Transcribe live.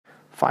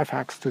5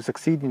 hacks to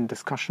succeed in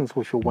discussions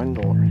with your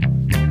vendor.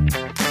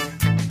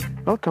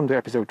 Welcome to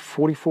episode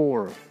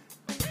 44.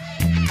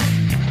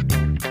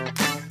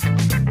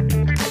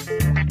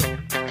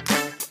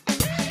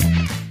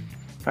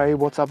 Hey,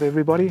 what's up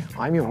everybody?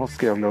 I'm your host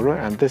Georg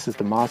Lohrer and this is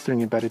the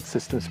Mastering Embedded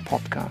Systems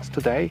podcast.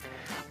 Today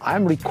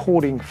I'm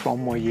recording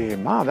from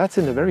Moyema. That's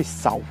in the very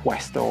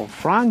southwest of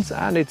France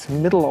and it's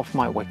middle of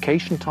my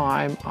vacation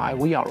time.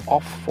 We are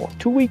off for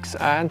 2 weeks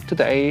and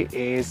today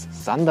is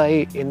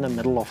Sunday in the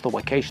middle of the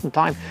vacation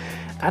time.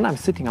 And I'm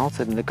sitting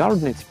outside in the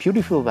garden. It's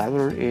beautiful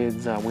weather.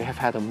 We have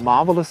had a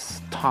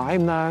marvelous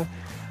time now.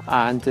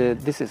 And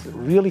this is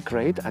really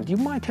great. And you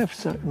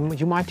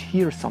might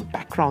hear some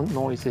background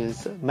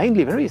noises.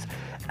 Mainly there is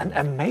an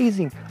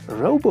amazing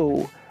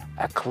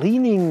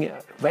cleaning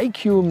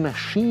vacuum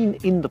machine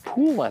in the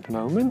pool at the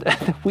moment.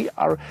 And we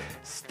are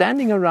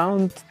standing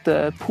around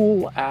the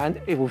pool and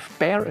with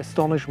bare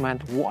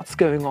astonishment what's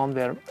going on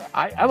there.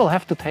 I will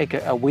have to take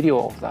a video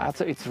of that.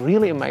 So it's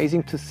really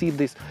amazing to see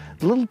this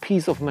little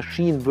piece of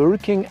machine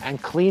working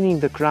and cleaning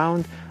the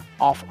ground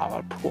of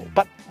our pool.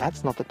 But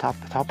that's not the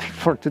topic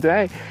for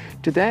today.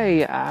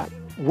 Today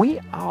we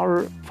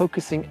are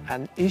focusing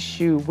on an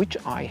issue which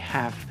I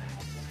have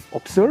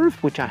observed,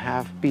 which I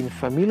have been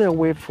familiar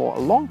with for a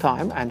long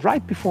time, and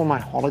right before my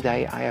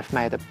holiday I have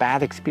made a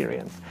bad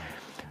experience.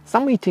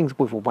 Some meetings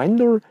with a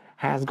vendor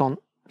has gone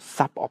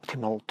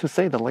suboptimal, to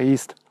say the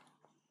least.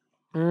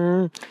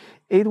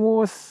 It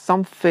was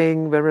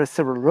something, there were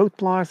several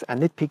roadblocks and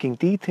nitpicking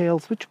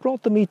details which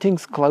brought the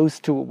meetings close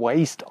to a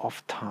waste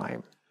of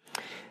time.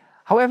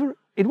 However,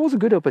 it was a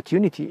good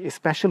opportunity,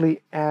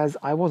 especially as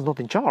I was not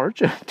in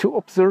charge, to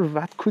observe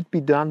what could be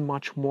done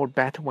much more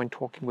better when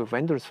talking with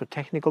vendors for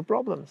technical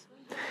problems.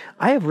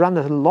 I have run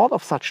a lot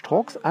of such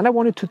talks and I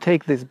wanted to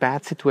take this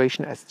bad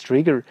situation as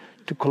trigger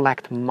to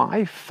collect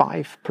my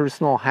 5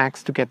 personal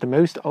hacks to get the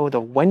most out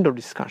of vendor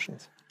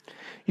discussions.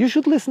 You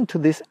should listen to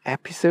this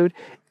episode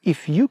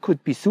if you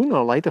could be sooner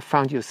or later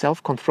found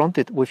yourself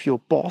confronted with your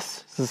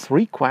boss's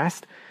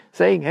request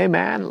saying, hey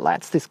man,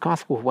 let's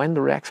discuss with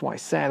vendor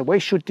XYZ, where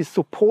should this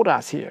support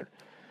us here?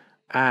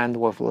 And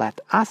with let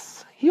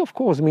us, he of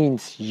course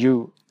means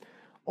you.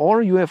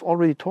 Or you have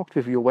already talked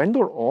with your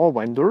vendor or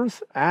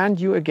vendors and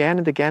you again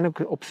and again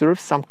observe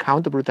some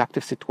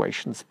counterproductive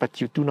situations,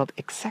 but you do not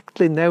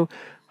exactly know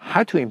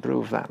how to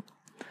improve them.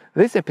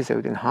 This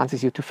episode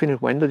enhances you to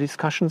finish vendor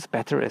discussions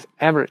better as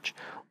average.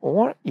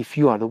 Or if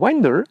you are the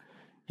vendor,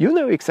 you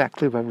know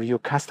exactly whether your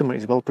customer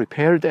is well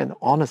prepared and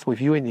honest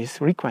with you in his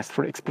request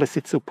for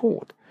explicit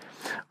support.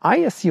 I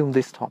assume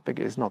this topic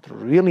is not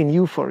really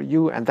new for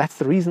you, and that's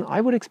the reason I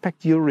would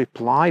expect your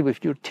reply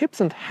with your tips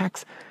and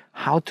hacks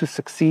how to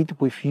succeed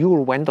with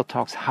your vendor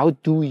talks. How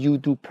do you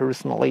do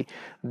personally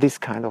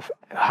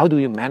how do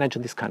you manage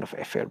this kind of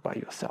affair by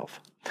yourself?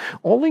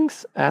 All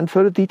links and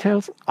further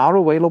details are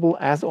available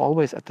as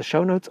always at the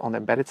show notes on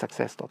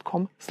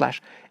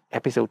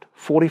embeddedsuccess.com/episode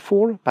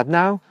 44. But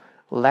now,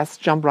 let's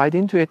jump right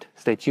into it.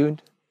 Stay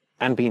tuned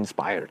and be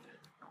inspired.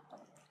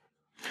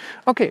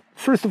 Okay,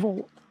 first of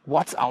all,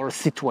 what's our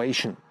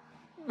situation?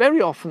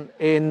 Very often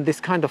in this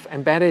kind of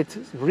embedded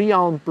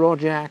realm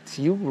projects,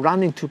 you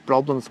run into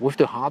problems with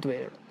the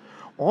hardware,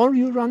 or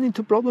you run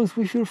into problems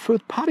with your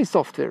third-party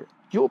software.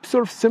 You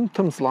observe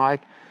symptoms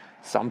like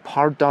some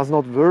part does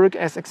not work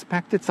as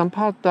expected, some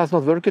part does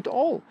not work at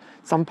all,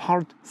 some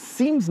part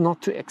seems not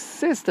to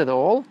exist at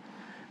all,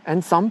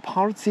 and some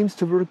part seems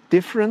to work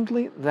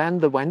differently than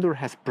the vendor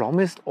has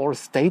promised or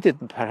stated,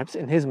 perhaps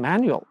in his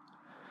manual.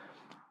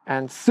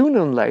 And sooner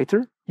or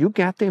later, you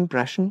get the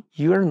impression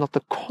you are not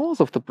the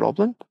cause of the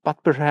problem,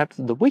 but perhaps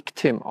the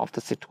victim of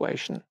the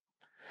situation.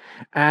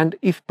 And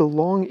if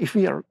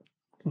we are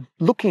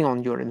looking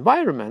on your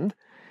environment,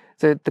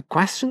 the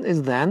question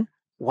is then,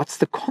 what's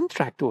the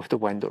contract with the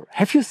vendor?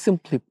 Have you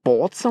simply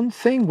bought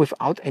something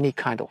without any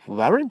kind of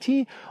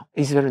warranty?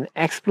 Is there an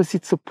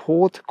explicit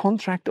support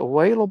contract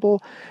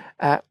available?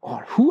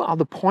 Or who are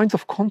the points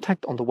of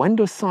contact on the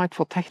vendor side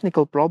for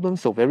technical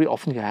problems? So very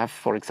often you have,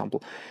 for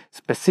example,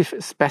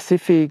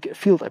 specific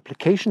field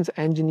applications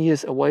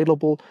engineers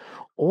available.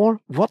 Or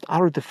what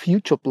are the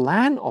future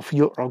plan of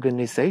your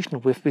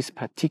organization with this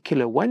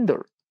particular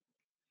vendor?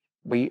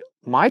 We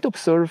might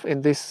observe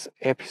in this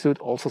episode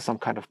also some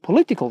kind of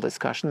political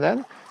discussion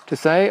then to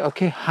say,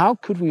 okay, how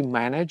could we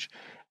manage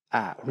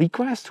a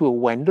request to a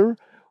vendor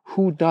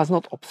who does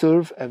not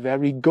observe a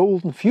very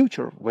golden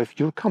future with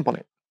your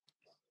company?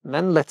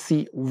 Then let's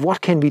see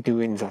what can we do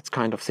in that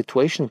kind of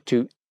situation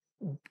to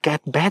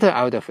get better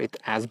out of it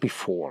as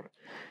before.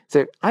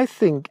 So I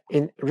think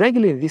in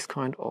regularly this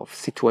kind of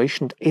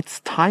situation,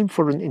 it's time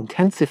for an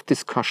intensive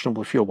discussion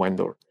with your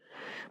vendor.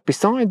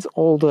 Besides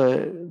all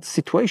the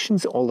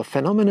situations, all the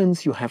phenomena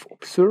you have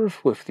observed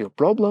with your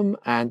problem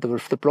and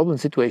with the problem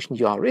situation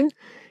you are in,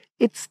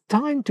 it's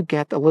time to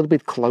get a little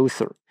bit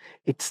closer.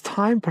 It's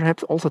time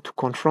perhaps also to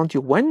confront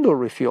your vendor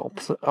with your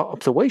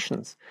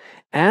observations.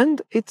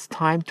 And it's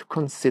time to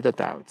consider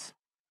doubts.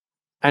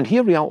 And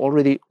here we are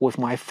already with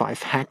my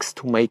 5 hacks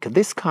to make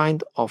this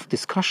kind of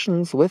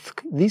discussions with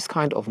these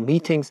kind of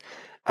meetings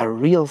a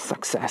real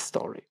success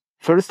story.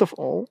 First of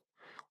all,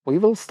 we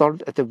will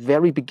start at the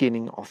very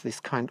beginning of this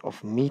kind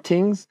of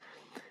meetings.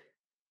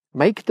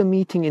 Make the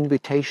meeting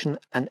invitation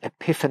an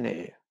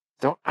epiphany.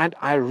 So, and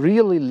I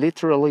really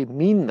literally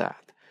mean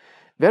that.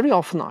 Very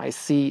often I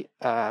see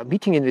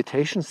meeting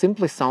invitations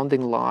simply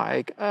sounding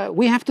like,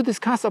 we have to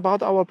discuss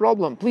about our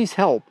problem, please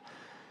help.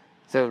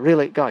 So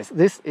really, guys,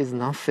 this is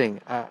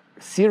nothing a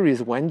serious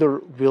vendor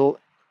will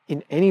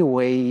in any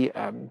way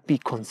be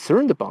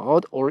concerned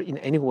about or in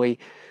any way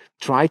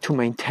try to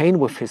maintain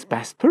with his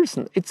best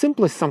person. It's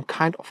simply some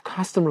kind of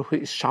customer who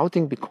is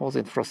shouting because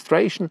in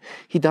frustration,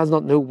 he does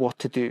not know what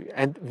to do.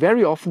 And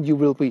very often you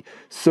will be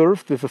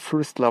served with a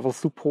first level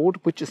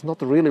support, which is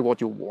not really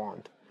what you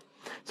want.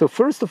 So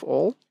first of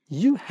all,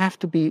 you have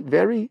to be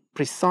very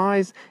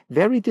precise,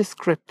 very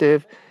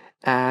descriptive,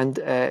 and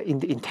in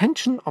the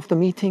intention of the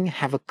meeting,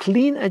 have a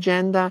clean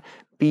agenda,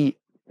 be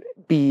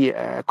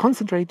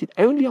concentrated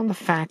only on the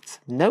facts,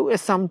 no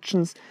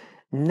assumptions,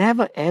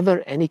 never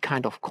ever any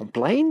kind of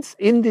complaints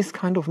in this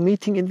kind of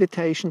meeting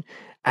invitation,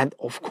 and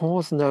of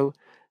course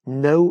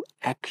no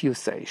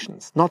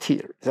accusations, not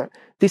here. So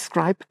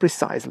describe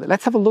precisely.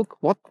 Let's have a look.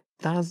 What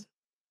does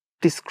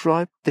a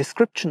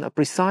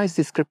precise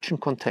description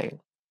contain?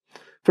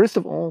 First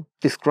of all,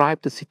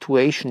 describe the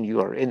situation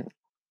you are in.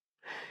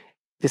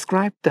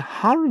 Describe the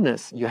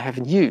harness you have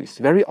in use.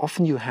 Very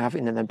often you have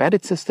in an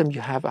embedded system,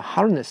 you have a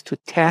harness to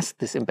test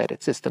this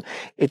embedded system.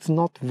 It's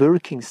not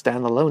working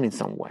standalone in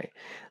some way.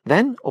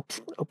 Then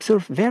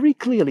observe very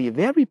clearly,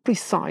 very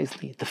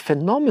precisely the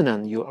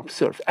phenomenon you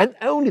observe, and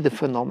only the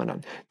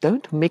phenomenon.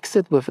 Don't mix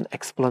it with an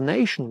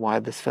explanation why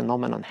this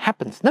phenomenon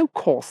happens. No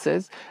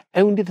causes,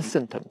 only the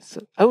symptoms.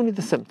 Only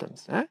the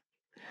symptoms.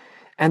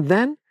 And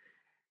then,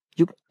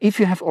 if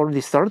you have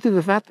already started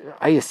with that,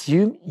 I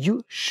assume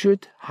you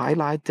should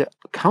highlight the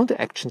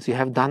counteractions you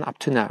have done up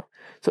to now.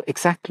 So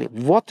exactly,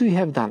 what do you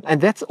have done? And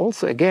that's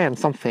also, again,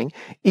 something,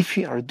 if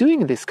you are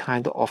doing this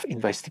kind of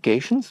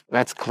investigations,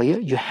 that's clear,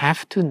 you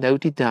have to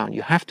note it down.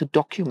 You have to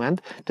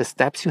document the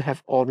steps you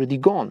have already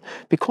gone,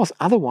 because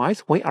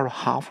otherwise we are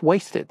half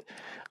wasted.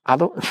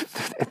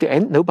 At the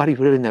end, nobody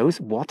really knows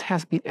what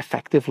has been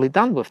effectively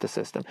done with the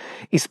system,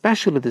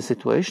 especially the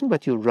situation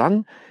that you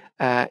run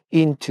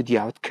into the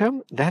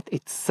outcome that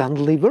it's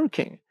suddenly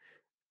working.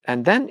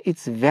 And then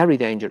it's very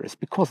dangerous,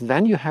 because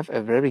then you have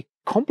a very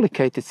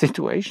complicated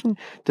situation.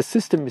 The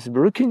system is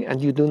working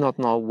and you do not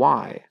know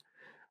why.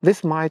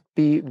 This might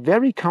be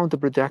very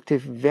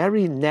counterproductive,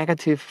 very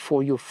negative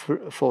for your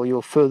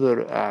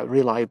further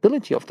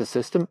reliability of the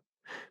system,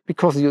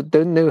 because you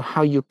don't know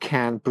how you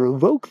can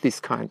provoke this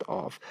kind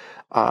of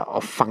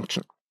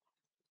function.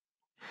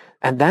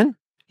 And then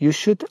you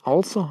should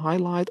also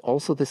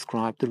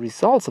describe the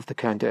results of the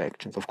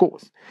counteractions, of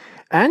course,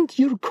 and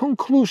your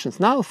conclusions.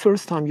 Now,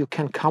 first time you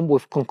can come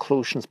with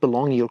conclusions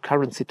belonging to your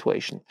current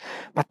situation,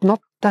 but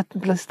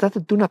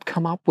do not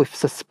come up with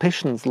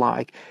suspicions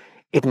like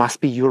it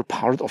must be your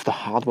part of the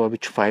hardware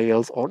which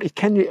fails, or it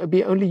can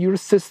be only your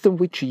system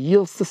which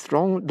yields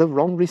the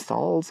wrong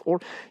results, or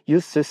your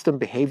system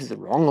behaves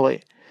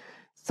wrongly.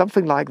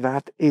 Something like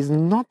that is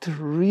not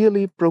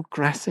really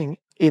progressing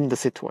in the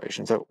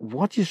situation. So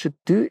what you should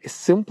do is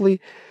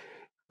simply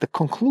the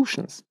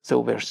conclusions.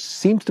 So there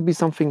seems to be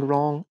something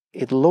wrong.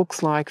 It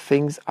looks like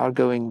things are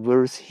going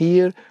worse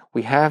here.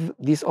 We have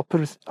this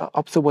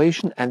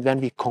observation, and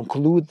then we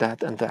conclude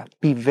that and that.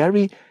 Be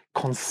very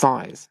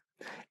concise.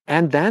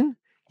 And then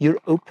your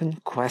open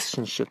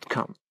questions should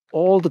come.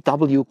 All the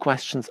W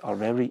questions are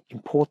very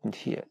important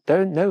here.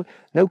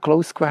 No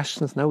closed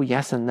questions, no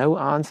yes and no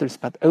answers,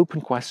 but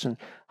open question.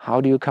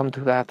 How do you come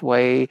to that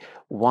way?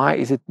 Why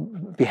is it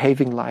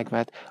behaving like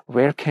that?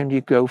 Where can you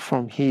go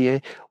from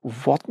here?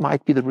 What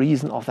might be the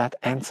reason of that?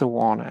 And so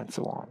on and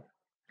so on.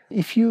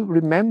 If you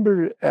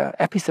remember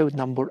episode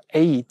number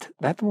 8,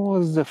 that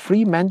was the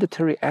 3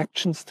 mandatory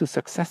actions to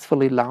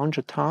successfully launch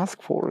a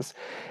task force.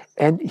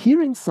 And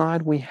here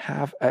inside we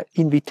have an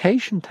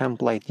invitation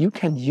template. You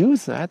can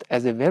use that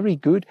as a very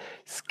good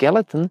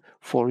skeleton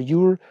for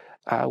your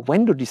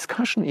vendor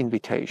discussion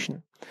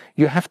invitation.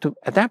 You have to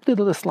adapt it a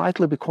little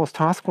slightly, because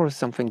task force is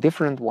something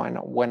different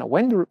when a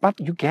vendor, but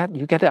you get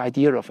the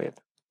idea of it.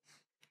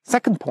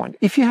 Second point,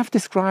 if you have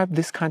described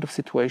this kind of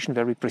situation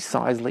very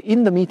precisely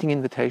in the meeting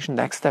invitation,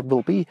 next step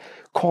will be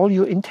call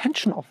your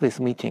intention of this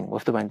meeting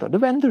with the vendor. The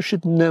vendor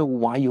should know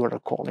why you are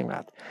calling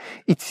that.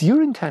 It's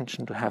your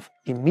intention to have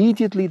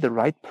immediately the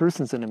right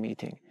persons in a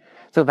meeting.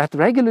 So that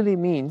regularly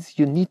means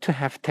you need to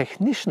have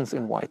technicians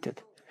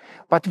invited.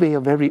 But we are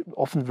very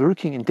often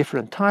working in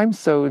different time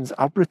zones,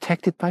 are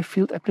protected by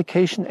field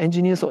application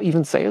engineers or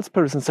even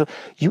salespersons. So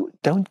you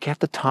don't get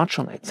the touch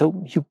on it.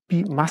 So you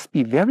must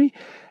be very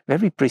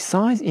very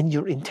precise in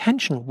your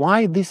intention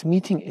why this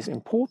meeting is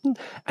important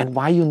and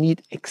why you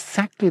need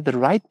exactly the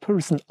right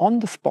person on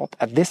the spot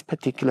at this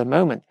particular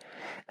moment.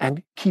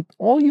 And keep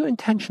all your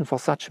intention for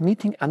such a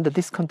meeting under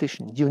this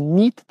condition. You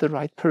need the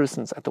right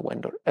persons at the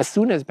vendor as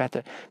soon as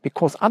better,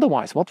 because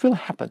otherwise what will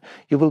happen?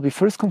 You will be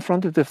first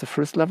confronted with the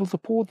first level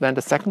support, then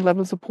the second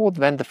level support,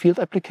 then the field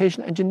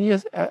application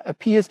engineers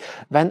appears,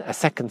 then a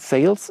second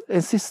sales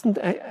assistant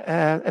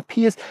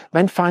appears,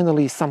 then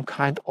finally some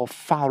kind of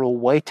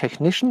faraway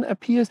technician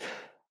appears.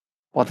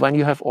 But when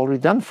you have already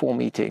done 4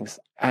 meetings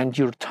and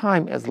your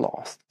time is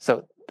lost,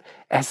 so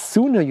as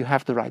sooner you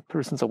have the right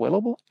persons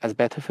available, as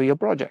better for your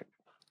project.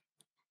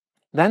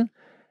 Then,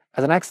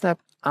 as a next step,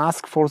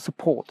 ask for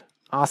support,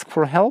 ask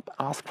for help,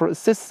 ask for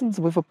assistance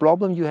with a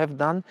problem you have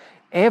done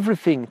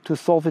everything to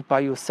solve it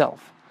by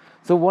yourself.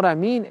 So what I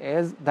mean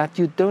is that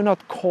you do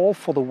not call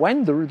for the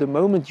vendor the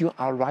moment you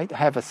are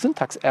have a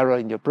syntax error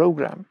in your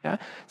program. Yeah?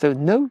 So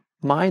no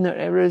minor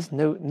errors,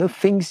 no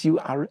things you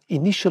are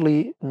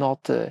initially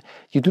not,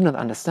 you do not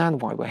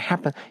understand why will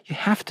happen. You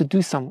have to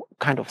do some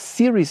kind of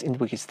serious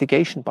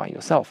investigation by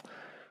yourself.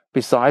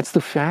 Besides the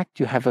fact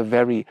you have a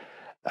very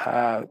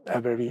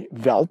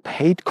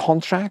well-paid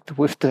contract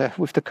with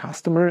the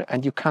customer,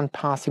 and you can't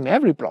pass him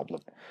every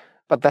problem.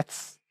 But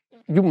that's,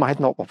 you might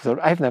not observe.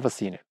 I've never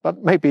seen it,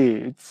 but maybe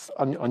it's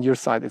on your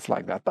side it's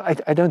like that.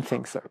 But I don't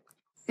think so.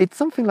 It's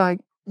something like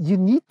you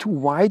need to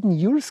widen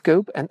your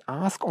scope and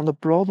ask on a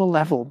broader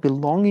level,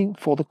 belonging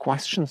for the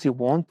questions you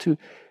want to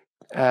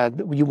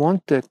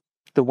the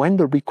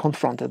vendor be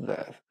confronted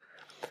with.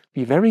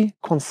 Be very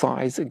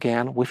concise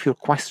again with your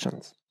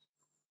questions.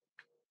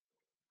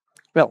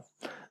 Well,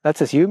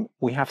 let's assume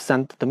we have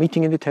sent the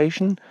meeting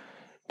invitation,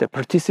 the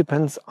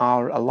participants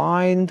are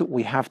aligned,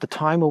 we have the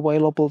time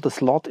available, the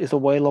slot is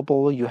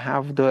available, you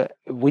have the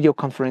video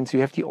conference, you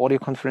have the audio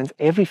conference,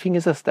 everything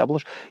is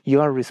established, you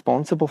are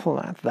responsible for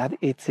that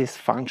it is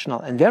functional.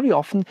 And very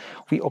often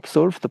we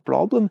observe the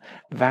problem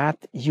that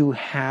you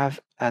have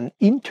an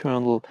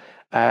internal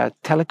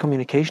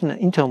telecommunication, an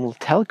internal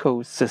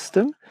telco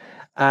system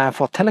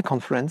for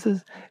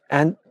teleconferences,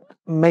 and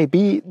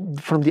maybe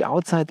from the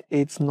outside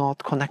it's not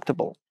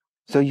connectable.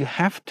 So you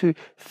have to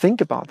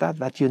think about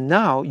that you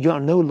are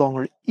no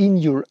longer in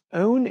your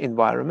own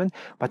environment,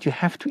 but you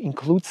have to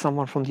include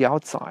someone from the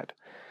outside.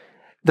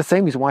 The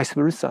same is vice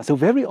versa. So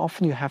very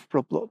often you have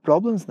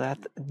problems that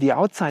the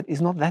outside is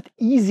not that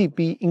easy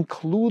be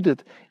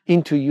included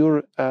into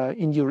your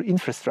in your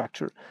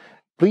infrastructure.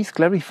 Please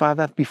clarify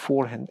that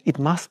beforehand. It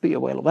must be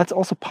available. That's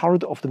also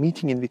part of the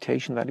meeting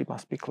invitation, that it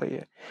must be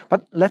clear.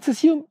 But let's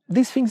assume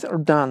these things are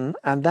done,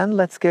 and then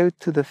let's go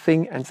to the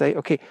thing and say,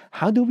 okay,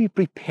 how do we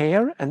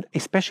prepare and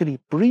especially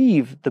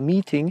brief the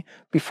meeting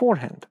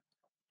beforehand?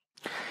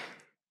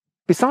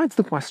 Besides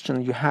the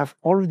question you have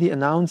already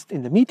announced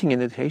in the meeting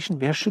invitation,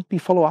 there should be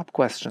follow-up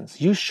questions.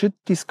 You should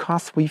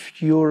discuss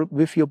with your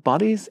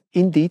buddies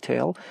in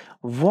detail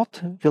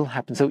what will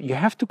happen. So you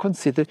have to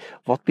consider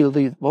what will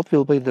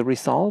be the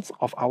results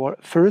of our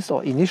first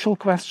or initial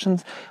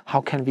questions.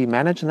 How can we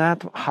manage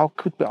that? How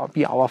could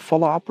be our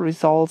follow-up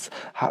results?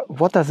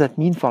 What does that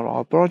mean for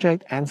our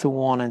project? And so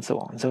on and so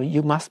on. So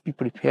you must be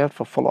prepared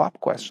for follow-up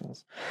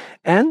questions.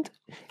 And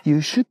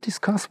you should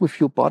discuss with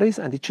your buddies,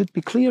 and it should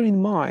be clear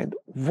in mind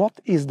what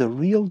is the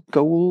real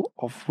goal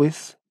of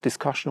this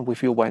discussion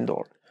with your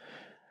vendor.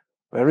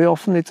 Very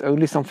often it's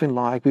only something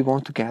like we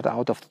want to get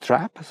out of the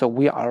trap, so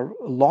we are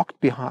locked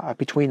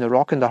between a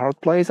rock and a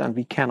hard place and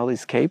we cannot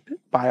escape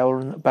by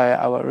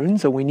our own,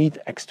 so we need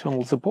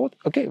external support.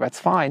 Okay, that's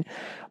fine.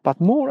 But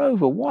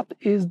moreover, where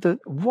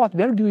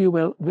do you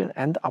will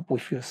end up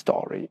with your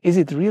story? Is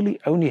it really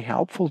only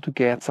helpful to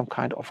get some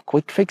kind of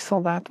quick fix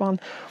on that one?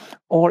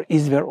 Or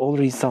is there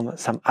already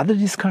some other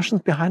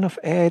discussions behind of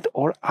it?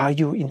 Or are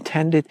you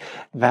intended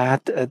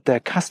that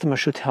the customer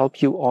should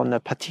help you on a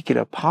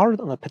particular part,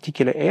 on a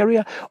particular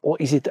area? Or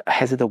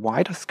has it a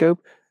wider scope?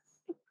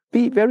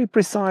 Be very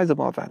precise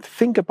about that.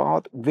 Think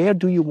about where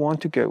do you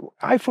want to go.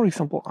 For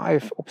example,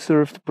 I've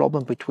observed a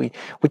problem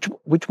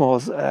which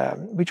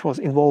was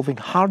involving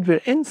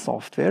hardware and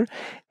software,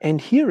 and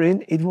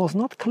herein it was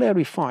not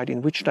clarified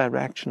in which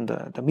direction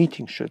the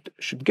meeting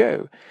should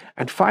go.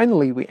 And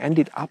finally, we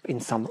ended up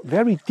in some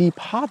very deep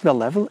hardware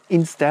level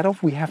instead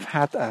of we have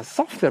had a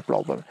software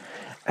problem,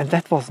 and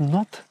that was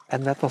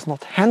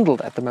not handled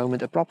at the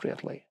moment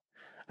appropriately,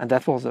 and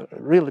that was a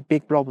really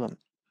big problem.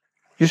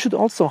 You should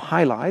also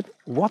highlight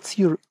what's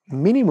your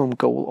minimum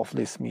goal of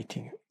this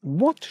meeting.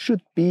 What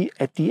should be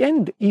at the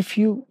end if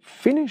you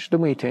finish the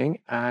meeting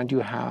and you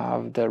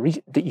have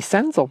the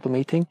essence of the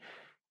meeting?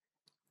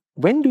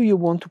 When do you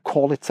want to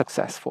call it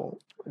successful?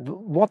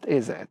 What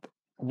is it?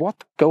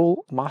 What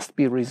goal must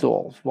be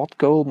resolved? What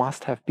goal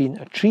must have been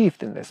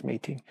achieved in this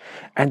meeting?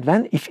 And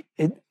then if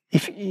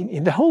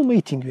in the whole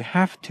meeting you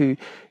have to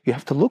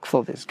look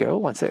for this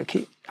goal and say,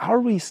 okay,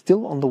 are we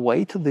still on the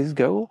way to this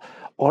goal?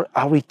 Or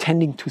are we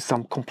tending to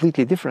some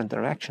completely different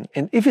direction?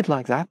 And if it's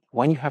like that,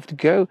 when you have to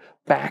go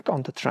back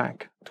on the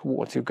track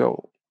towards your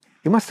goal,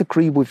 you must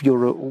agree with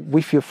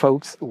your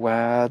folks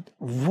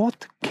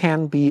what can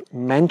be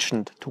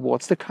mentioned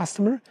towards the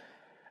customer,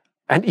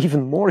 and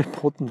even more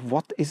important,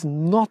 what is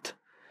not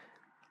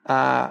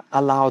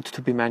allowed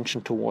to be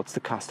mentioned towards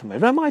the customer.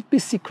 There might be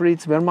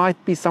secrets, there might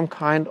be some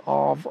kind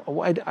of,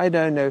 I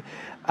don't know,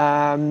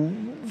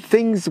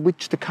 things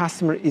which the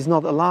customer is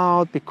not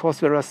allowed because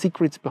there are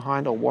secrets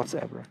behind or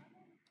whatsoever.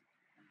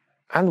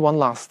 And one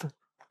last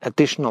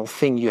additional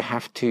thing you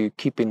have to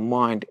keep in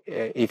mind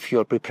if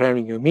you're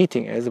preparing your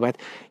meeting is that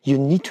you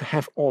need to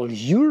have all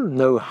your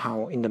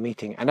know-how in the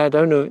meeting. And I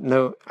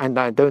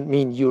don't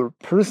mean your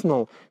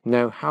personal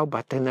know-how,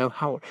 but the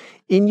know-how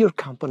in your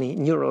company,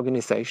 in your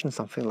organization,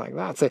 something like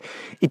that. So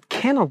it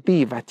cannot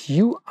be that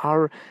you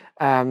are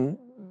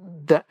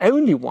the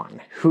only one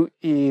who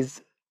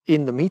is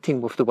in the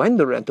meeting with the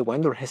vendor, and the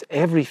vendor has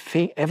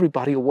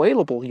everybody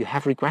available you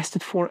have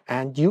requested for,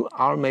 and you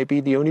are maybe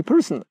the only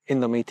person in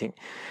the meeting.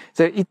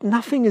 So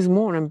nothing is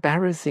more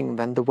embarrassing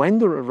than the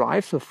vendor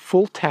arrives with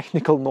full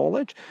technical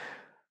knowledge,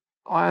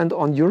 and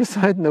on your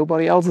side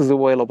nobody else is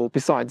available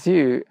besides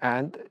you,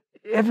 and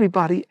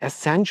everybody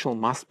essential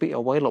must be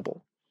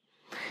available.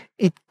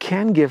 It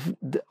can give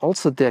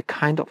also the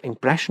kind of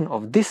impression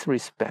of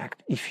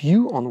disrespect if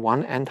you on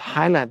one end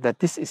highlight that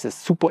this is a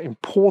super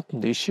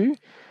important issue,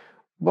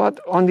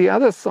 but on the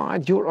other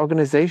side, your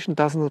organization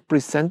doesn't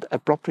present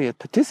appropriate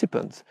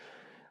participants.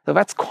 So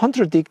that's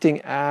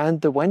contradicting,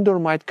 and the vendor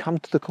might come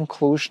to the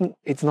conclusion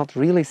it's not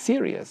really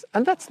serious.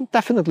 And that's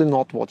definitely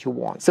not what you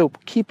want. So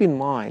keep in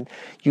mind,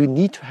 you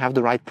need to have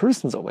the right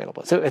persons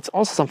available. So it's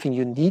also something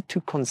you need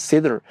to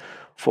consider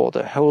for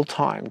the whole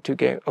time to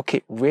go,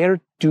 okay,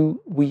 where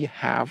do we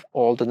have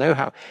all the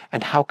know-how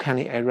and how can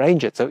I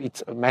arrange it? So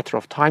it's a matter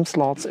of time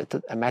slots, it's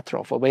a matter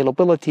of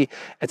availability,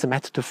 it's a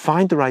matter to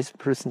find the right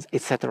persons,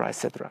 etc.,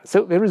 etc.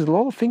 So there is a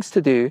lot of things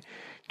to do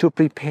to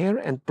prepare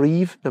and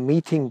brief the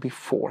meeting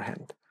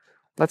beforehand.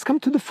 Let's come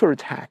to the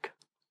third hack.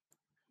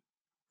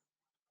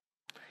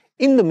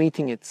 In the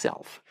meeting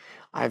itself,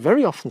 I've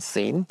very often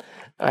seen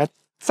that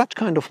such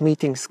kind of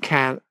meetings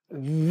can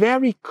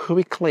very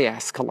quickly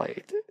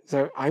escalate.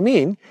 So, I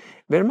mean,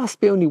 there must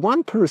be only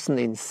one person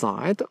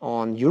inside,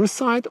 on your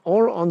side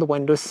or on the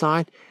vendor's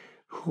side,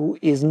 who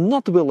is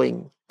not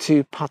willing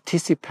to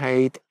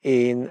participate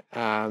in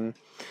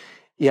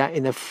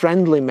a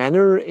friendly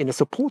manner, in a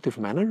supportive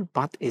manner,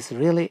 but is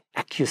really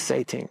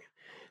accusating.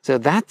 So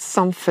that's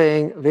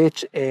something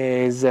which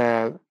is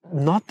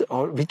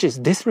which is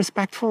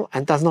disrespectful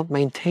and does not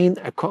maintain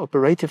a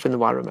cooperative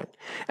environment.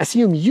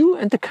 Assume you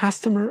and the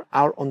customer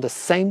are on the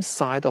same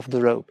side of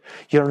the rope.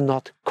 You're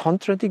not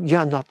contradicting, you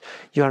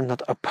are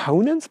not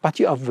opponents, but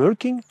you are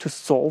working to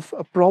solve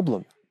a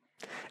problem.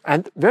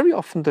 And very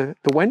often the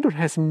vendor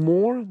has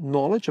more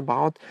knowledge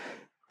about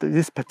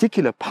this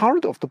particular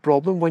part of the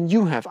problem when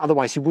you have,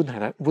 otherwise you would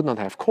not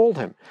have called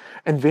him.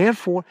 And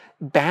therefore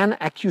ban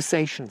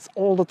accusations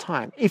all the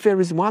time. If there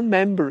is one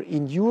member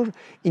in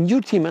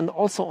your team and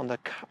also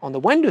on the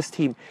vendor's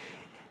team,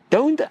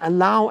 don't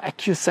allow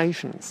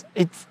accusations.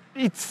 It's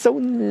so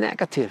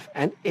negative,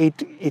 and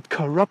it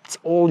corrupts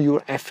all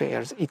your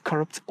affairs, it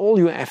corrupts all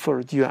your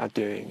effort you are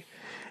doing.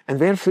 And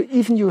therefore,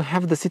 even you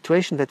have the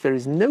situation that there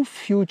is no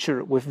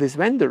future with this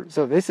vendor.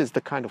 So this is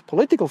the kind of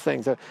political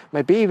thing. So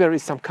maybe there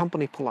is some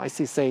company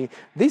policy saying,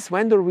 this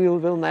vendor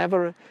will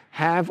never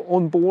have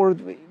on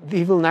board,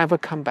 he will never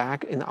come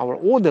back in our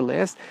order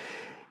list.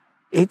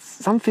 It's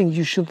something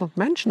you should not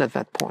mention at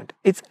that point.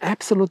 It's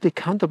absolutely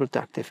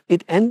counterproductive.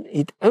 It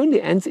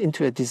only ends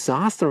into a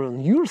disaster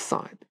on your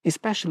side,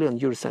 especially on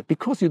your side,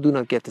 because you do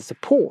not get the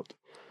support.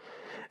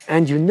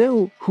 And you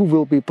know who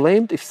will be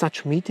blamed if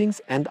such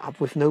meetings end up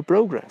with no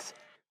progress.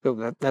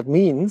 So that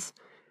means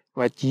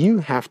that you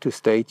have to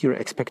state your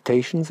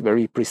expectations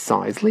very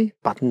precisely,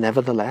 but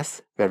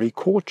nevertheless very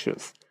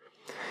cautious.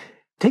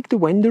 Take the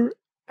vendor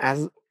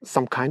as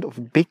some kind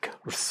of big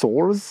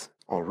resource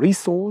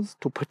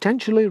to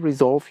potentially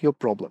resolve your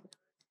problem.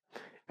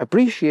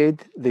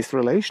 Appreciate this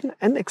relation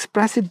and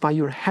express it by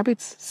your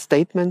habits,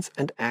 statements,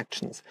 and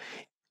actions.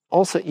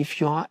 Also,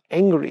 if you are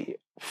angry,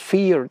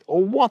 feared,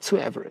 or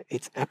whatsoever,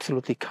 it's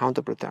absolutely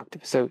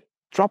counterproductive. So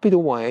drop it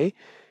away.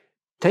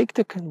 Take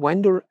the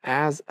vendor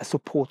as a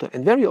supporter.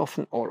 And very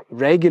often or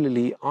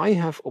regularly, I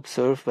have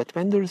observed that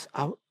vendors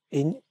are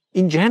in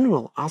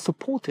general are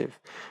supportive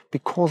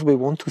because we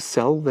want to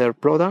sell their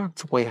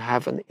products. We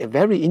have a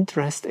very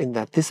interest in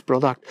that this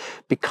product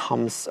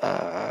becomes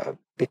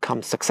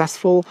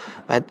successful,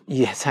 that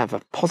you have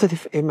a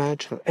positive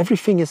image, that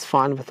everything is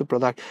fine with the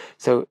product.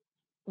 So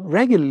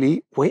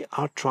regularly we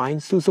are trying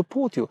to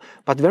support you,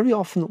 but very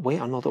often we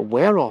are not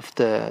aware of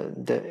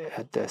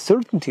the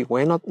certainty.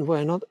 We're not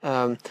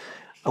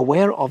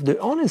aware of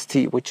the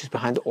honesty which is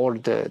behind all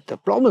the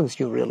problems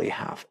you really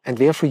have, and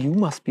therefore you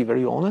must be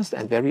very honest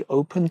and very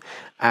open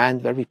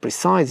and very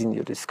precise in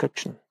your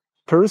description.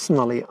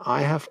 Personally,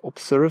 I have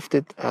observed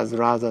it as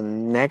rather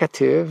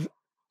negative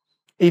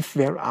if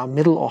there are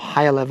middle or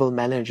higher level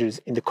managers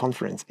in the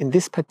conference, in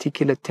this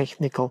particular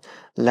technical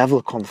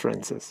level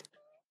conferences.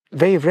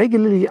 They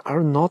regularly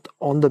are not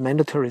on the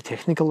mandatory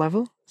technical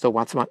level. So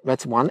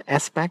that's one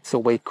aspect.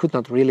 So they could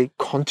not really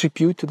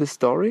contribute to the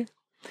story.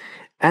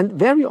 And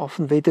very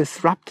often they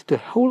disrupt the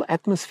whole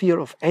atmosphere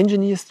of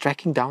engineers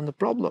tracking down the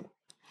problem.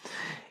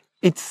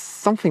 It's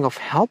something of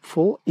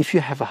helpful if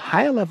you have a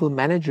higher level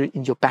manager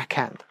in your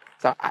backhand.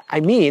 So I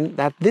mean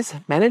that this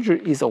manager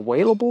is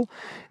available.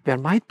 There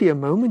might be a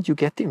moment you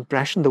get the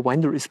impression the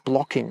vendor is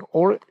blocking,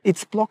 or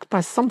it's blocked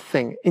by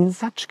something. In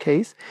such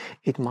case,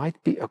 it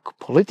might be a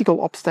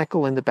political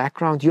obstacle in the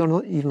background you're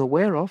not even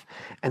aware of.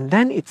 And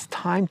then it's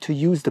time to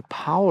use the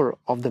power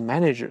of the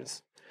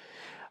managers.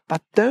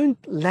 But don't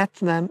let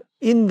them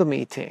in the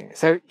meeting.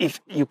 So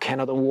if you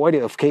cannot avoid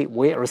it, okay,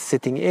 we are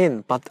sitting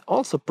in, but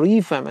also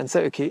brief them and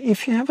say, okay,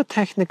 if you have a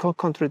technical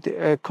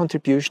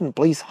contribution,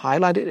 please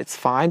highlight it, it's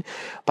fine.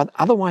 But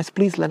otherwise,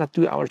 please let us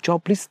do our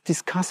job. Please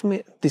discuss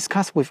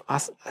with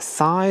us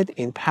aside,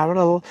 in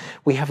parallel.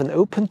 We have an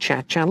open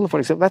chat channel, for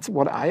example. That's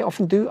what I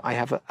often do. I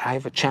have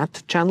a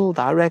chat channel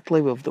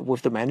directly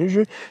with the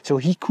manager, so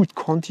he could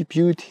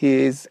contribute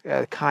his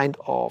kind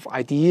of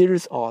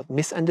ideas or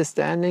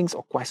misunderstandings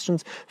or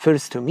questions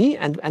first to me,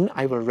 and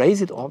I will raise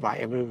it, or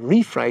I will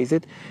rephrase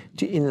it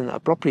in an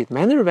appropriate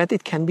manner that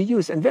it can be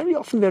used. And very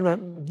often there are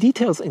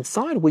details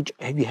inside which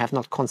we have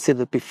not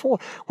considered before,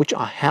 which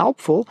are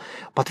helpful,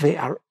 but they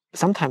are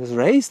sometimes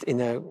raised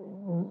in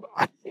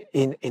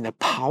a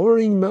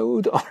powering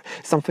mode or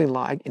something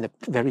like in a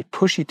very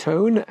pushy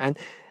tone. And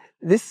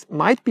this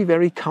might be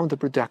very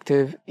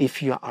counterproductive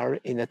if you are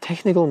in a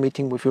technical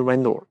meeting with your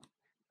vendor.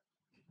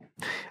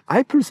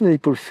 I personally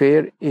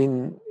prefer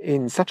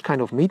in such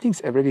kind of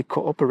meetings a very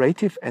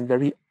cooperative and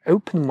very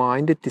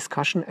open-minded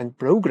discussion and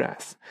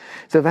progress.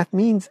 So that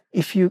means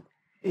if you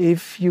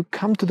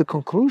come to the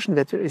conclusion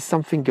that there is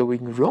something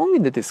going wrong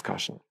in the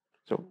discussion,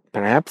 so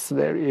perhaps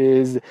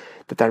the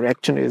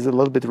direction is a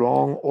little bit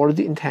wrong or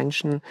the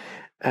intention,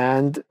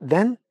 and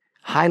then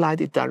highlight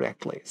it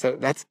directly. So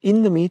that's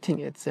in the meeting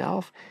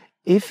itself.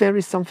 If there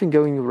is something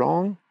going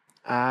wrong,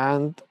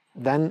 and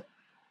then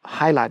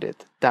highlight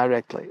it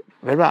directly.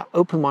 There are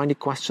open-minded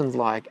questions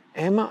like,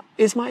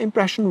 is my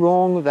impression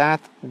wrong that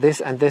this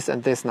and this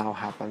and this now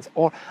happens?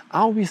 Or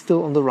are we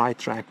still on the right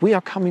track? We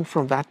are coming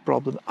from that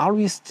problem. Are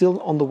we still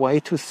on the way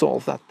to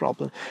solve that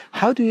problem?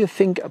 How do you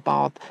think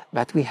about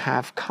that we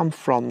have come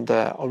from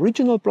the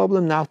original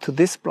problem now to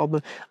this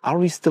problem? Are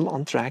we still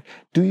on track?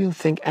 Do you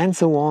think? And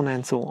so on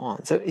and so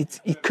on. So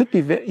it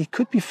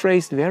could be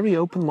phrased very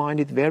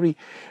open-minded, very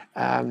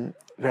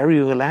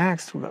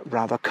relaxed,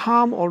 rather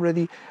calm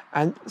already,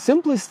 and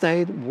simply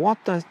state what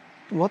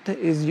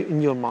is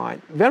in your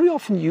mind. Very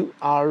often you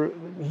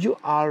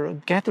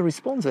get a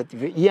response that,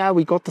 yeah,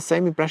 we got the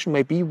same impression.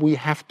 Maybe we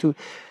have to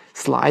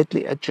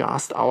slightly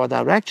adjust our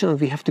direction, and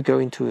we have to go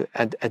into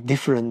a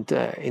different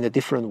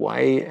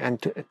way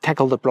and to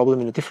tackle the problem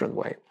in a different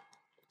way.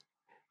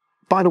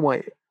 By the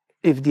way,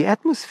 if the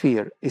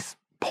atmosphere is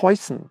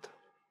poisoned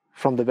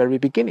from the very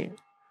beginning,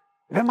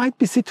 there might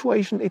be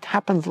situation it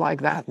happens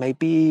like that.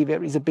 Maybe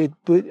there is a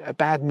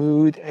bad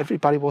mood.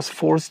 Everybody was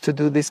forced to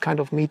do this kind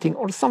of meeting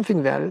or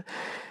something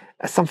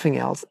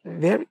else.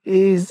 There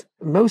is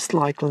most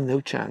likely no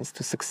chance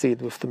to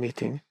succeed with the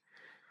meeting.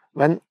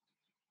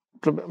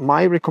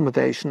 My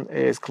recommendation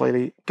is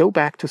clearly go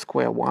back to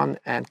square one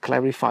and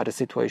clarify the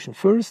situation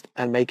first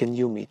and make a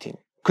new meeting.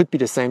 Could be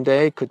the same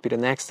day, could be the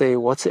next day,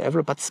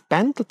 whatsoever, but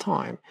spend the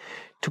time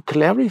to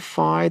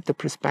clarify the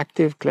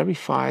perspective,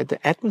 clarify the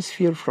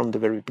atmosphere from the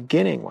very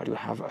beginning, while you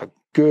have a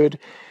good,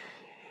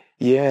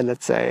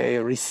 let's say,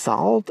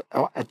 result,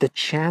 or the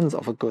chance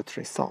of a good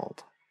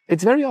result.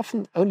 It's very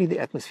often only the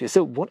atmosphere.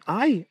 So what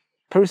I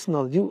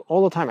personally do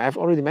all the time, I've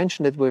already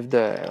mentioned it with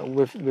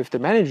the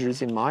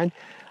managers in mind,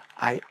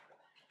 I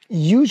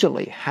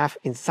usually have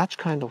in such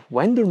kind of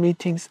vendor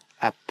meetings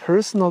a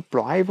personal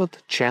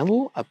private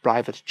channel, a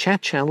private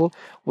chat channel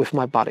with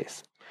my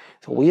buddies.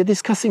 So we are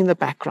discussing the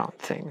background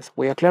things,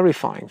 we are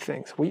clarifying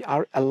things, we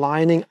are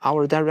aligning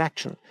our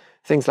direction,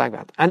 things like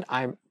that. And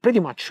I'm pretty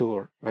much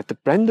sure that the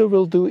vendor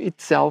will do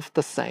itself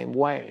the same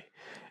way.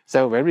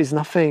 So there is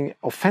nothing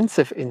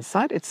offensive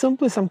inside. It's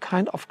simply some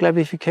kind of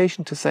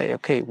clarification to say,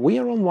 okay, we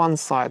are on one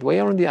side, we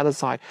are on the other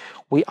side.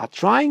 We are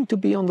trying to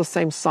be on the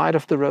same side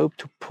of the rope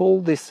to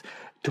pull this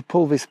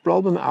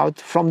problem out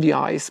from the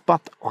ice.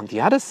 But on the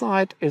other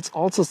side, it's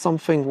also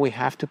something we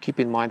have to keep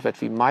in mind,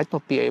 that we might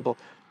not be able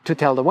to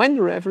tell the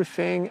vendor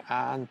everything.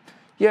 And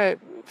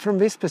from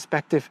this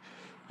perspective,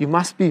 you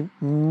must be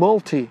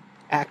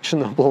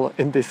multi-actionable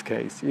in this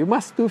case. You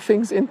must do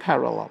things in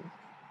parallel.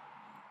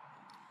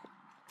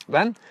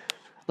 Then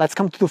let's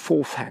come to the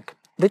fourth hack.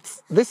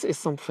 This is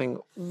something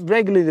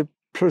regularly the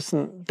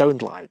person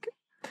don't like.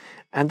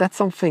 And that's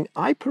something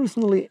I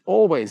personally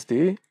always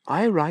do.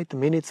 I write the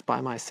minutes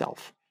by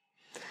myself.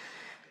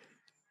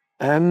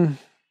 The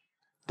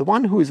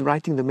one who is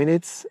writing the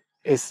minutes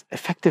is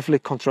effectively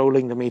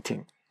controlling the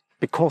meeting,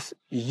 because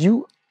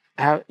you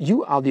are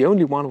the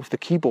only one with the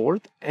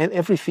keyboard, and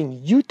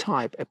everything you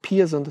type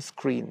appears on the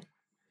screen.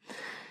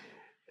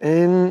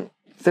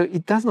 So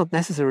it does not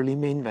necessarily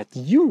mean that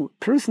you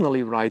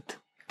personally write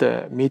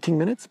the meeting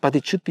minutes, but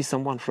it should be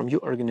someone from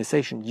your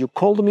organization. You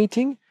call the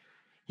meeting,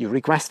 you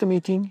request a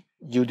meeting,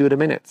 you do the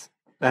minutes.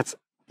 That's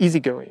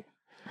easygoing.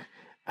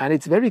 And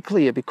it's very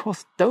clear,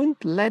 because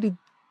don't let it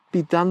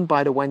be done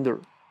by the vendor.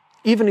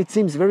 Even it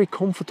seems very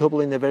comfortable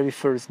in the very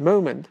first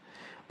moment,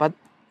 but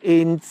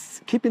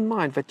keep in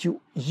mind that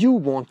you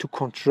want to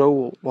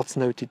control what's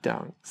noted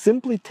down.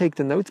 Simply take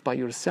the notes by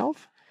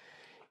yourself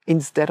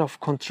instead of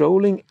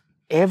controlling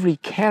every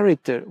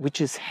character which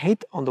is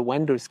hit on the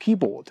vendor's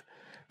keyboard,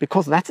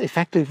 because that's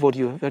effectively what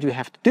you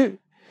have to do.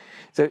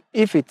 So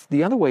if it's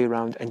the other way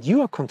around and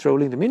you are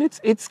controlling the minutes,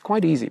 it's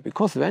quite easy,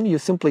 because then you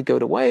simply go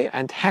away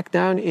and hack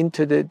down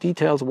into the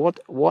details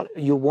what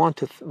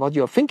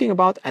you're thinking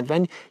about, and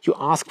then you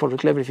ask for a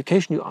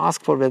clarification, you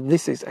ask for whether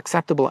this is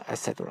acceptable,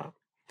 etc.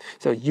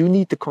 So you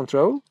need the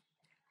control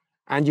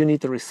and you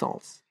need the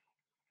results.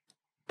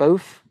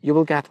 Both you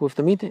will get with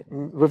the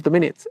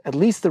minutes. At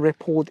least the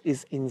report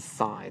is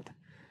inside.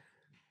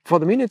 For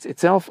the minutes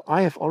itself,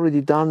 I have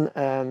already done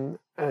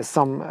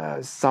some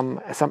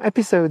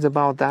episodes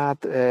about that.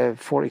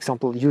 For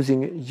example,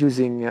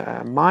 using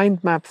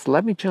mind maps.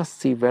 Let me just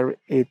see where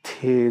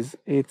it is.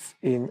 It's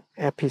in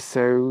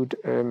episode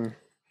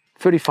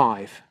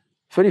 35.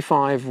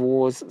 35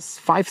 was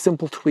 5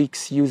 simple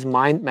tweaks. Use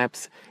mind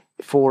maps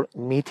for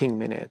meeting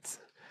minutes.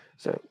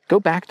 So go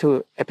back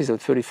to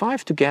episode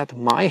 35 to get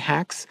my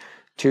hacks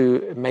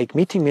to make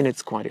meeting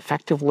minutes quite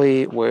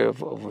effectively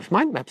with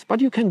mind maps.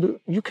 But you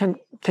can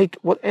take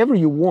whatever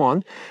you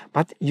want,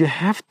 but you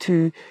have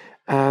to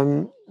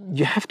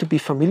be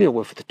familiar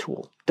with the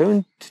tool.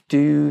 Don't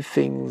do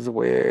things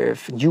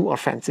with new or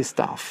fancy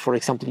stuff. For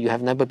example, you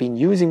have never been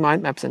using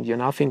mind maps and you're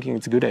now thinking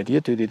it's a good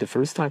idea to do it the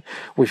first time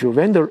with your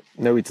vendor.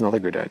 No, it's not a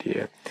good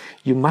idea.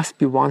 You must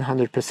be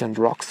 100%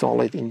 rock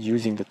solid in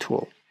using the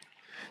tool.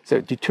 So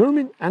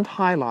determine and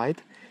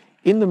highlight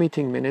in the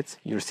meeting minutes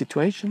your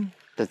situation,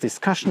 the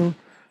discussion,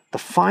 the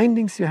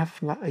findings you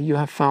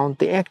have found,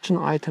 the action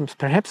items,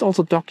 perhaps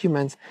also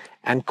documents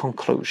and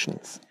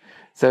conclusions.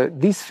 So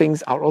these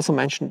things are also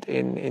mentioned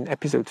in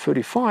episode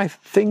 35.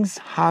 Things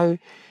how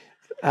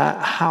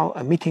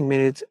a meeting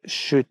minute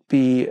should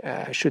be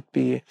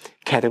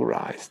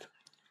categorized.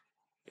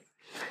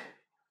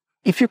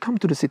 If you come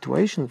to the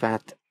situation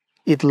that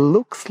it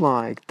looks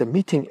like the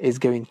meeting is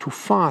going too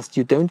fast,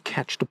 you don't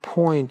catch the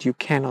point, you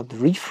cannot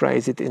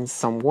rephrase it in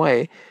some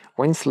way,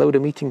 when slow the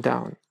meeting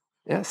down.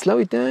 Yeah, slow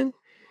it down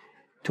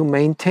to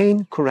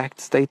maintain correct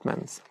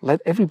statements.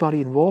 Let everybody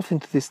involved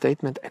into this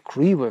statement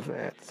agree with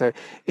it. So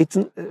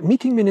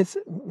meeting minutes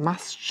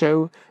must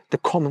show the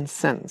common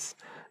sense.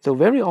 So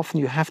very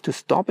often you have to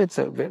stop it.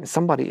 So when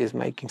somebody is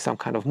making some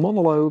kind of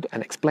monologue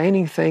and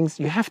explaining things,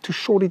 you have to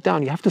short it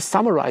down. You have to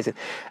summarize it.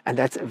 And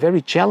that's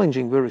very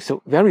challenging.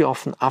 So very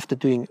often after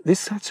doing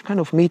such kind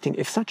of meeting,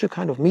 if such a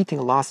kind of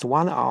meeting lasts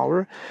 1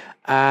 hour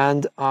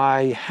and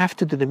I have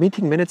to do the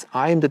meeting minutes,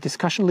 I am the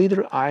discussion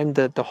leader, I am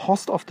the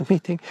host of the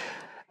meeting,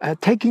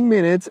 taking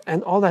minutes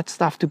and all that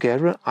stuff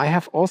together, I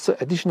have also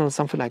additional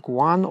something like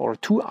 1 or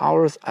 2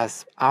 hours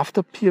as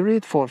after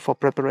period for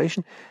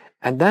preparation.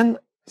 And then,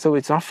 so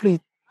it's roughly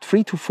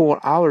 3 to 4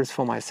 hours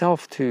for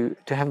myself to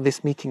have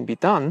this meeting be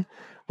done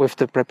with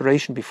the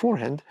preparation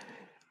beforehand.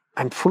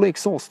 I'm fully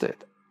exhausted.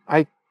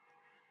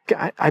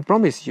 I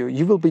promise you,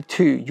 you will be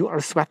too. You are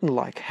sweating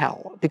like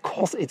hell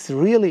because it's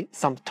really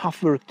some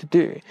tough work to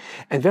do.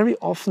 And very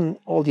often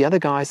all the other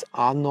guys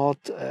are not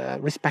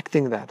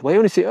respecting that. They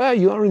only say, oh,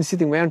 you are only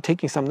sitting there and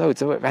taking some notes.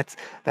 So that's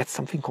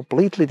something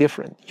completely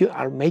different. You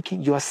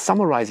are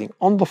summarizing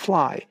on the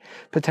fly,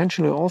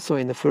 potentially also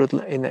in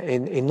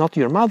not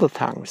your mother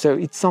tongue. So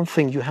it's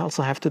something you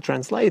also have to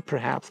translate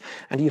perhaps.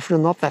 And if you're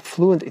not that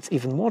fluent, it's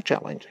even more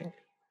challenging.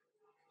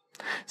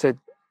 So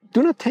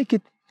do not take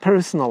it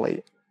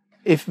personally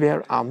if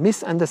there are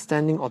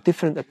misunderstanding or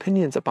different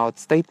opinions about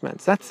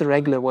statements. That's the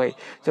regular way.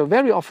 So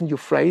very often you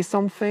phrase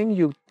something,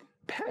 you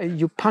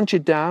punch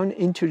it down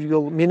into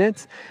your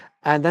minutes,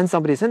 and then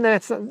somebody says,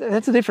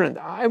 that's different.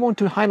 I want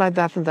to highlight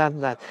that and that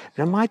and that.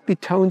 There might be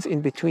tones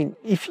in between.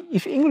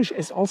 If English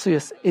is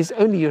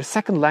only your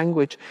second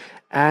language,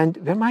 and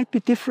there might be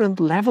different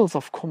levels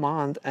of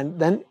command, and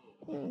then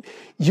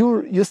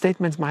your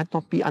statements might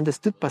not be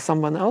understood by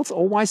someone else,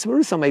 or vice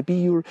versa. Maybe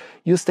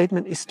your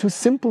statement is too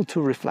simple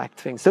to reflect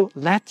things. So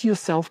let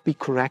yourself be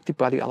corrected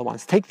by the other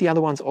ones. Take the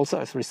other ones also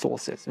as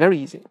resources. Very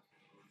easy.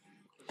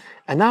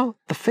 And now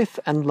the 5th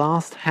and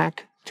last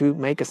hack to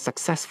make a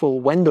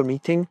successful vendor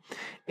meeting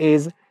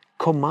is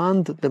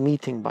command the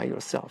meeting by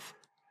yourself.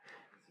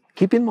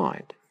 Keep in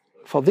mind,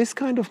 for this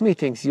kind of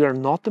meetings, you are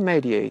not the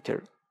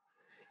mediator.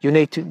 You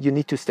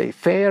need to stay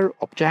fair,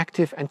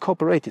 objective, and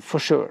cooperative for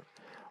sure.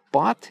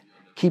 But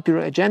keep your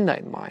agenda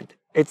in mind.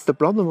 It's the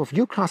problem of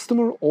your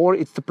customer or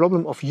it's the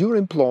problem of your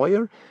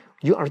employer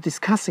you are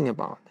discussing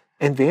about.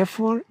 And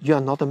therefore, you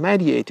are not a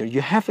mediator.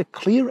 You have a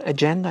clear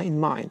agenda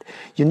in mind.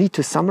 You need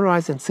to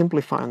summarize and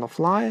simplify on the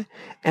fly.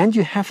 And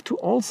you have to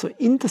also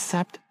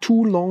intercept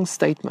too long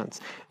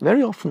statements.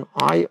 Very often,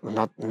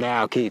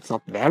 it's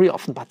not very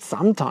often, but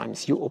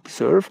sometimes you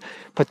observe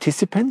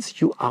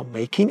participants, you are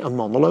making a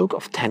monologue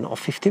of 10 or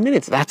 15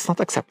 minutes. That's not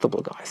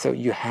acceptable, guys. So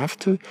you have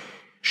to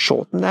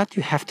shorten that,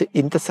 you have to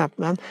intercept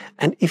that.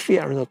 And if we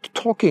are not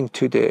talking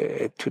to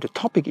the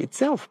topic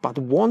itself, but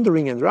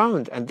wandering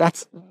around, and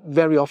that's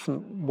very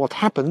often what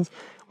happens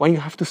when you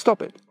have to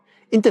stop it.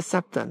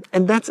 Intercept them.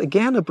 And that's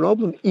again a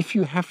problem if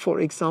you have, for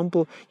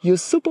example, your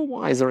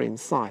supervisor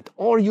inside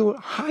or your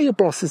higher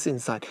bosses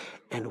inside,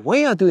 and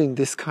we are doing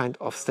this kind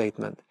of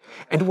statement.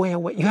 And where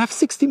you have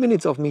 60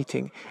 minutes of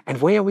meeting,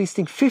 and we are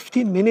wasting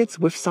 15 minutes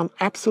with some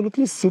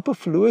absolutely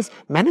superfluous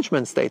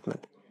management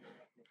statement.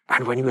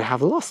 And when you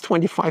have lost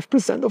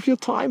 25% of your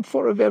time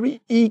for a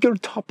very eager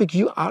topic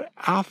you are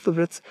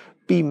afterwards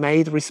be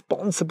made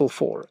responsible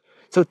for.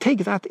 So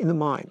take that in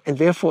mind. And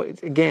therefore,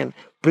 again,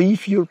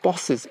 brief your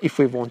bosses if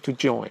we want to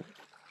join.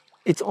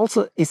 It's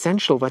also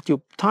essential that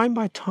you, time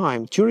by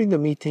time, during the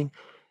meeting,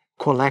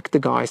 collect the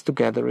guys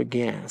together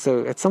again. So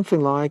it's something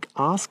like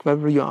ask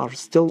whether you are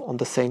still on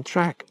the same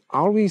track.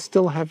 Are we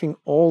still having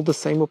all the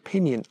same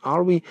opinion?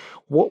 Are we,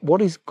 what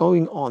is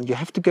going on? You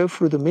have to go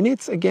through the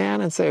minutes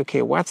again and say,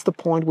 okay, what's the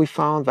point we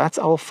found? That's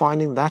our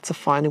finding. That's a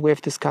finding we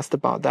have discussed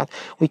about that.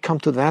 We come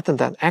to that and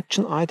that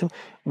action item.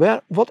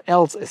 What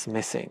else is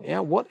missing? Yeah,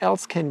 what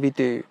else can we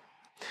do?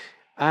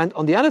 And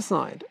on the other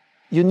side,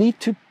 you need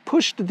to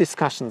push the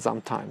discussion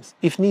sometimes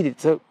if needed.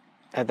 So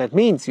that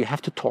means you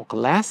have to talk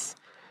less.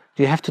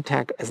 You have to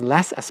talk as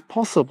less as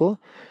possible,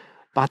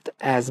 but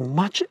as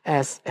much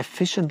as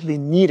efficiently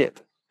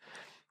needed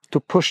to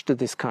push the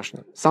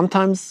discussion.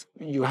 Sometimes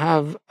you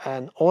have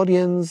an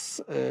audience,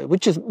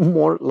 which is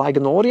more like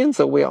an audience,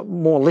 so we are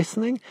more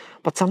listening,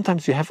 but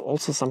sometimes you have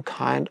also some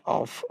kind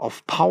of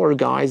power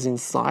guys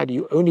inside.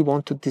 You only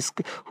want to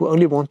who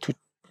only want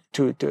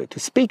to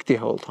speak the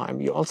whole time.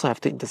 You also have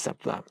to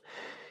intercept them.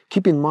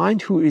 Keep in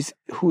mind who is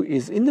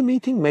in the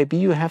meeting. Maybe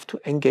you have to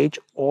engage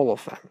all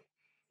of them.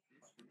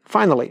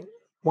 Finally,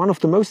 one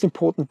of the most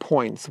important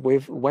points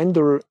with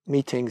vendor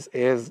meetings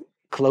is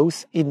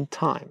close in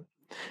time.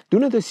 Do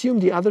not assume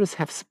the others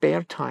have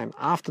spare time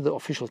after the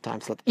official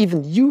time slot.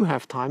 Even you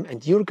have time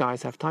and your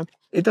guys have time.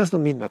 It does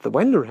not mean that the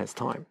vendor has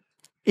time.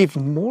 If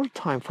more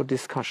time for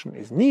discussion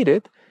is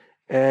needed,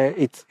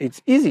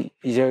 it's easy.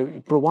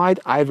 You provide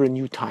either a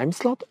new time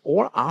slot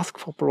or ask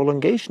for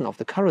prolongation of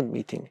the current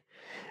meeting.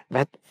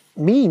 That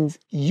means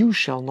you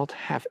shall not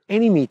have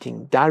any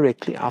meeting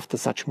directly after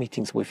such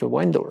meetings with a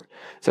vendor.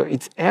 So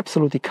it's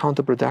absolutely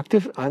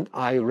counterproductive, and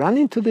I run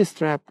into this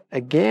trap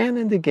again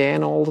and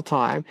again all the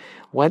time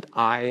when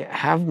I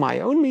have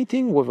my own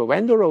meeting with a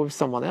vendor or with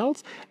someone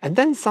else, and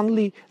then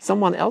suddenly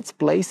someone else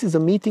places a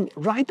meeting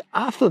right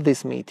after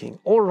this meeting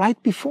or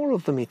right before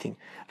of the meeting.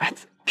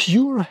 That's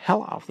pure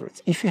hell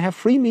afterwards. If you have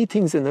 3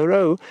 meetings in a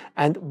row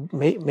and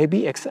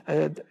maybe,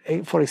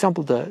 for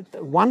example, the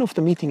one of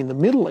the meeting in the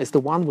middle is the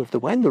one with the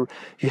vendor,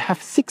 you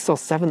have 6 or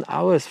 7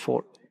 hours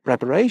for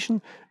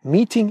preparation,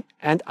 meeting,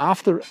 and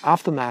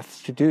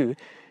aftermath to do.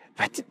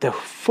 But the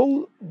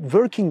full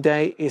working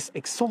day is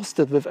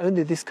exhausted with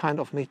only this kind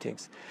of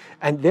meetings.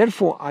 And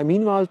therefore, I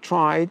meanwhile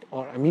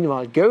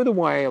go the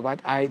way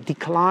that I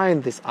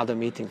decline this other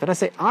meeting. But I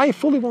say, I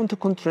fully want to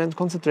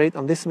concentrate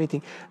on this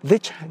meeting.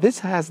 This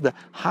has the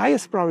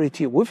highest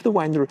priority with the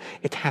vendor.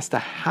 It has the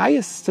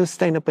highest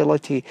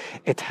sustainability.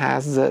 It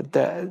has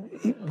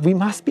we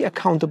must be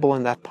accountable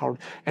in that part.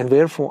 And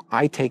therefore,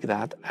 I take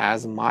that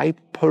as my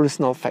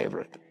personal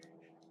favorite.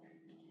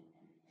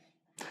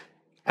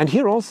 And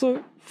here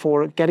also,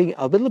 for getting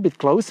a little bit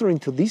closer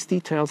into these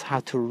details,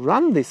 how to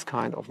run this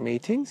kind of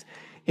meetings,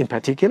 in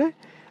particular,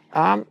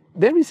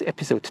 there is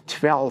episode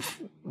 12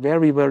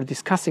 where we were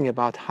discussing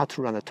about how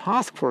to run a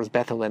task force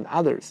better than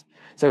others.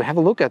 So have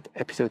a look at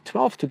episode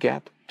 12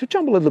 to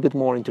jump a little bit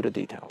more into the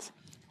details.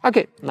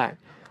 Okay, now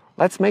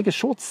let's make a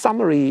short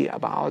summary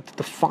about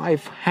the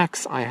 5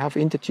 hacks I have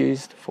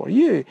introduced for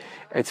you.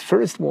 Its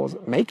first was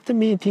make the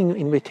meeting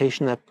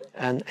invitation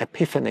an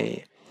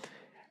epiphany.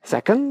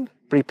 Second,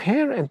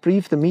 prepare and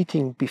brief the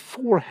meeting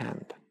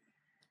beforehand.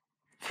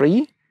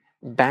 3,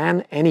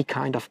 ban any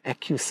kind of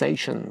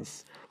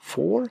accusations.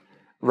 4,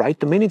 write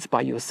the minutes by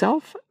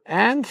yourself.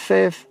 And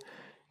 5,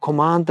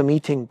 command the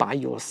meeting by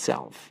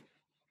yourself.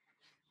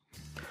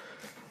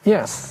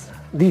 Yes,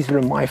 these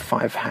were my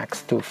 5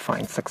 hacks to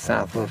find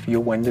success with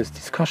your vendors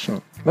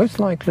discussion. Most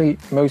likely,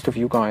 most of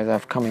you guys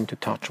have come into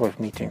touch with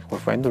meetings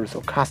with vendors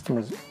or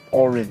customers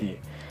already.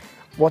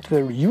 What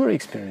were your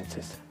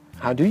experiences?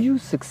 How do you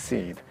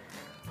succeed?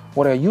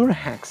 What are your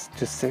hacks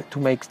to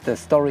make the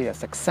story a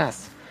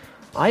success?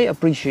 I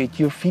appreciate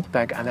your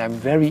feedback, and I'm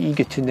very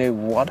eager to know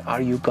what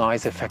are you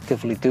guys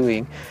effectively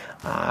doing,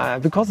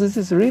 because this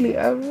is really,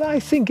 I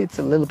think it's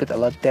a little bit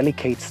of a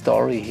delicate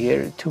story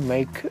here to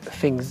make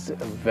things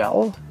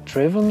well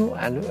driven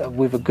and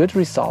with good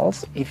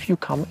results if you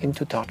come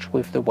into touch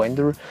with the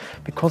vendor,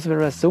 because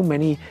there are so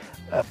many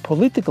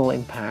political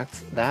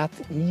impacts that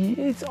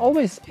it's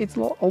always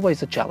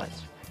a challenge.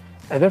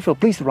 And therefore,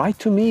 please write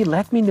to me,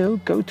 let me know,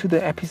 go to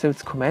the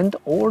episode's comment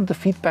or the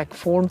feedback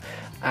form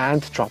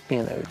and drop me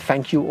a note.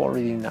 Thank you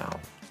already now.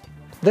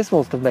 This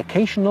was the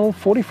vacational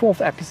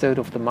 44th episode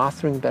of the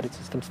Mastering Embedded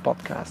Systems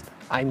podcast.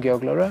 I'm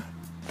Georg Löhrer.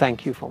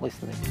 Thank you for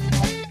listening.